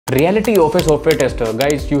Reality of a software tester.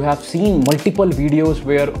 Guys, you have seen multiple videos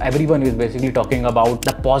where everyone is basically talking about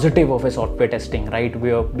the positive of a software testing, right?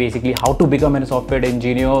 Where basically how to become a software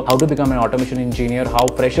engineer, how to become an automation engineer, how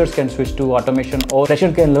freshers can switch to automation or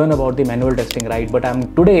freshers can learn about the manual testing, right? But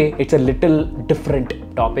today it's a little different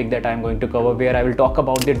topic that I'm going to cover, where I will talk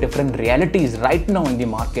about the different realities right now in the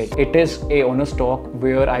market. It is a honest talk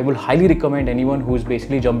where I will highly recommend anyone who's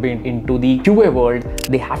basically jumping into the QA world,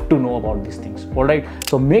 they have to know about these things. All right,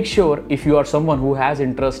 so make sure if you are someone who has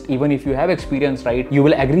interest, even if you have experience, right, you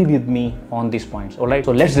will agree with me on these points. All right,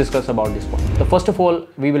 so let's discuss about this point. So first of all,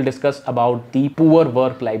 we will discuss about the poor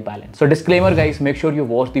work-life balance. So disclaimer, guys, make sure you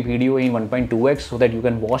watch the video in 1.2x so that you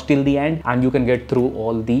can watch till the end and you can get through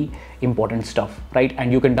all the important stuff, right?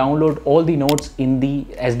 And you can download all the notes in the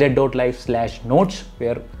sdet.live/notes,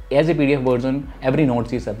 where as a PDF version, every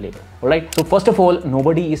notes is available. All right. So first of all,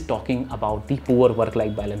 nobody is talking about the poor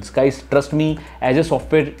work-life balance. Guys, trust me, as a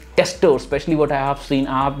software tester, especially what I have seen,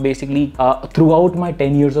 I have basically throughout my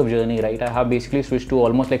 10 years of journey, right, I have basically switched to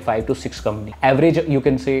almost like 5 to 6 companies. Average, you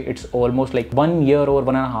can say it's almost like 1 year or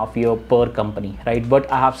 1.5 years per company, right?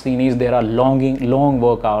 But I have seen is there are long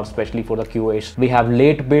work hours, especially for the QAs. We have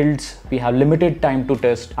late builds, we have limited time to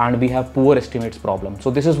test, and we have poor estimates problem.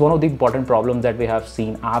 So this is one of the important problems that we have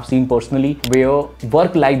seen. I've seen personally where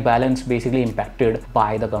work-life balance basically impacted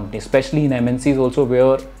by the company, especially in MNCs also,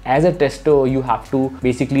 where as a tester you have to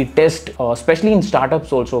basically test, especially in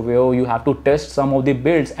startups also, where you have to test some of the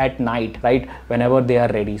builds at night, right, whenever they are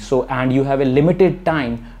ready. So and you have a limited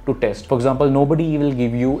time to test. For example, nobody will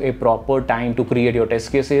give you a proper time to create your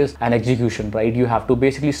test cases and execution, right? You have to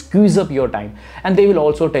basically squeeze up your time, and they will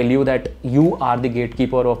also tell you that you are the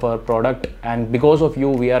gatekeeper of our product and because of you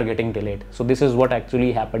we are getting delayed. So this is what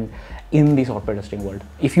actually happened in the software testing world.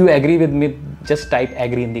 If you agree with me, just type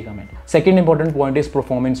agree in the comment. Second important point is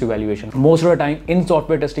performance evaluation. Most of the time in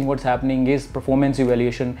software testing, what's happening is performance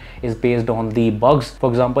evaluation is based on the bugs. For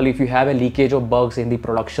example, if you have a leakage of bugs in the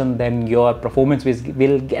production, then your performance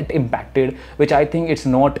will get impacted, which I think it's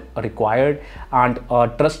not required. And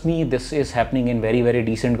trust me, this is happening in very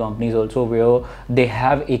decent companies also, where they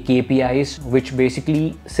have a KPIs which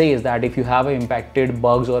basically says that if you have impacted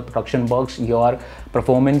bugs or production bugs, your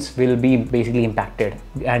performance will be basically impacted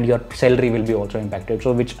and your salary will be also impacted.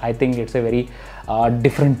 So which I think it's a very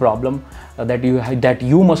different problem that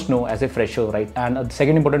you must know as a fresher, right? And the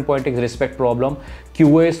second important point is respect problem.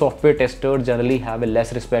 QA software testers generally have a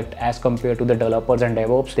less respect as compared to the developers and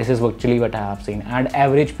DevOps. This is actually what I have seen. And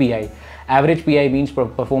average PI means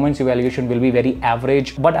performance evaluation will be very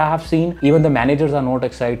average, but I have seen even the managers are not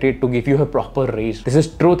excited to give you a proper raise. This is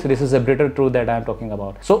truth. This is a bitter truth that I am talking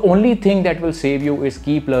about. So only thing that will save you is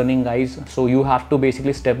keep learning, guys. So you have to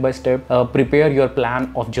basically step by step prepare your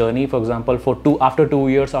plan of journey. For example, after 2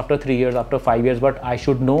 years, after 3 years, after 5 years, what I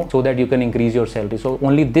should know so that you can increase your salary. So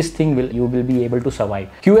only this thing you will be able to survive.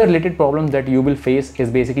 QA related problems that you will face is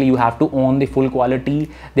basically you have to own the full quality.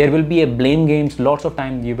 There will be a blame games. Lots of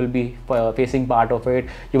time you will be facing part of it.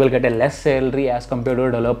 You will get a less salary as compared to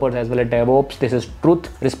developers as well as DevOps. This is truth.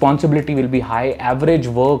 Responsibility will be high. Average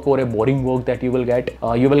work or a boring work that you will get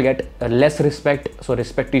less respect. So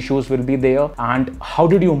respect issues will be there. And how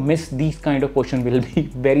did you miss these kind of questions will be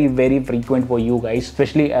very frequent for you guys,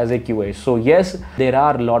 especially as a QA. So yes, there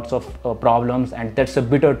are lots of problems, and that's a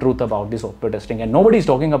bitter truth about this software testing, and nobody is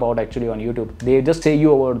talking about actually on YouTube. They just say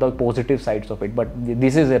you about the positive sides of it, but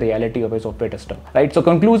this is a reality of a software tester, right? So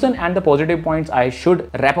conclusion and the positive points, I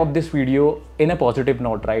should wrap up this video in a positive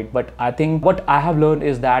note, right? But I think what I have learned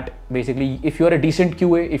is that basically if you are a decent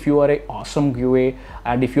QA, if you are an awesome QA,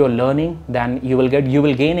 and if you are learning, then you will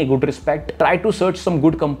gain a good respect. Try to search some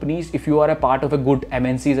good companies. If you are a part of a good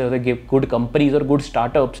MNCs or the good companies or good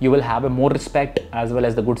startups, you will have a more respect as well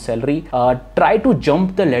as the good salary. Try to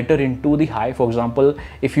jump the ladder into the high. For example,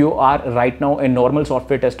 if you are right now a normal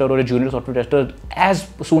software tester or a junior software tester, as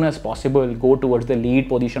soon as possible go towards the lead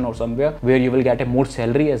position or somewhere where you will get a more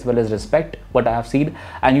salary as well as respect, what I have seen.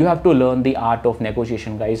 And you have to learn the art of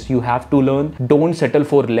negotiation, guys. You have to learn, don't settle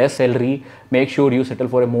for less salary, make sure you settle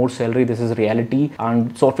for a more salary. This is reality,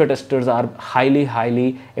 and software testers are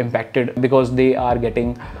highly impacted because they are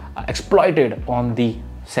getting exploited on the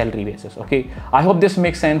salary basis. Okay, I hope this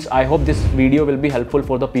makes sense. I hope this video will be helpful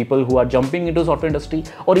for the people who are jumping into software industry,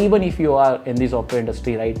 or even if you are in the software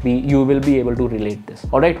industry, right, you will be able to relate this.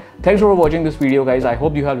 All right, thanks for watching this video, guys. I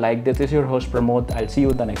hope you have liked this. This is your host Pramod. I'll see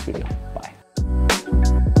you in the next video.